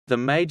the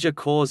major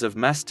cause of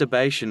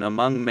masturbation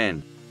among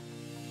men.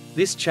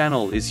 This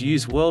channel is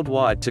used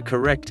worldwide to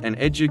correct and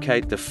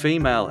educate the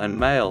female and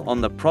male on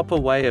the proper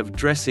way of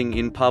dressing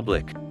in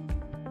public.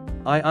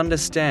 I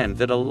understand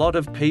that a lot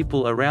of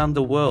people around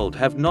the world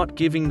have not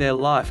given their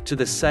life to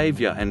the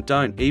Savior and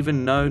don't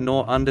even know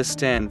nor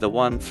understand the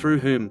one through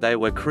whom they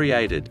were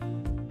created.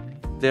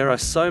 There are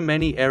so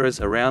many errors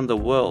around the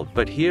world,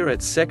 but here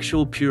at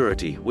Sexual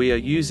Purity we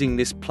are using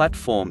this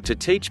platform to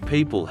teach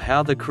people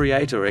how the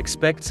Creator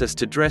expects us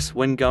to dress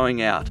when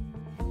going out,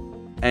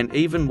 and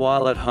even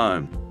while at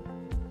home.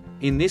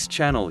 In this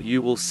channel you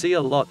will see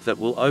a lot that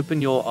will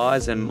open your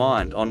eyes and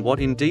mind on what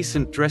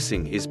indecent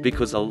dressing is,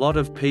 because a lot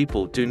of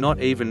people do not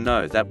even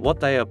know that what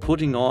they are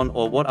putting on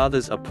or what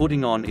others are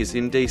putting on is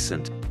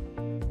indecent,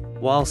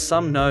 while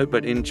some know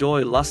but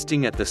enjoy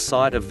lusting at the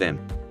sight of them.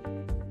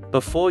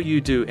 Before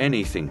you do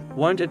anything,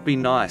 won't it be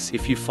nice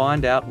if you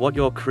find out what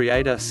your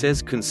Creator says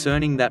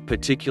concerning that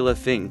particular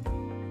thing?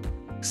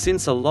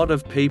 Since a lot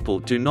of people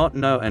do not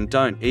know and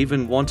don't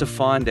even want to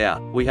find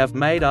out, we have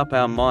made up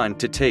our mind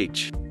to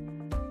teach,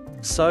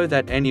 so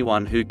that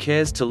anyone who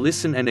cares to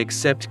listen and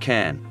accept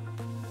can.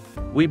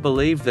 We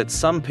believe that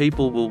some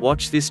people will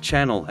watch this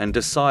channel and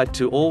decide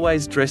to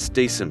always dress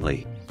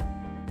decently.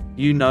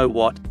 You know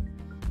what?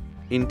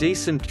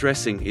 Indecent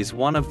dressing is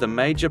one of the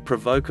major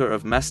provoker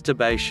of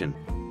masturbation.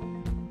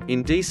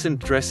 Indecent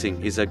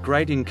dressing is a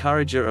great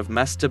encourager of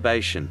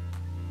masturbation.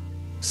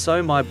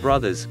 So my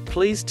brothers,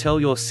 please tell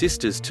your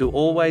sisters to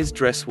always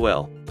dress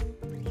well,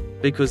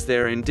 because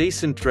their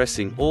indecent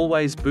dressing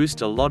always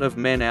boosts a lot of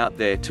men out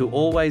there to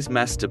always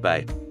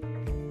masturbate.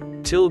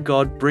 Till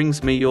God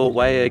brings me your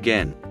way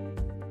again.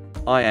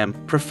 I am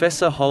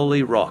Professor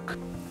Holy Rock,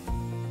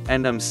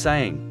 and I'm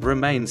saying,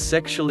 remain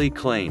sexually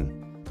clean.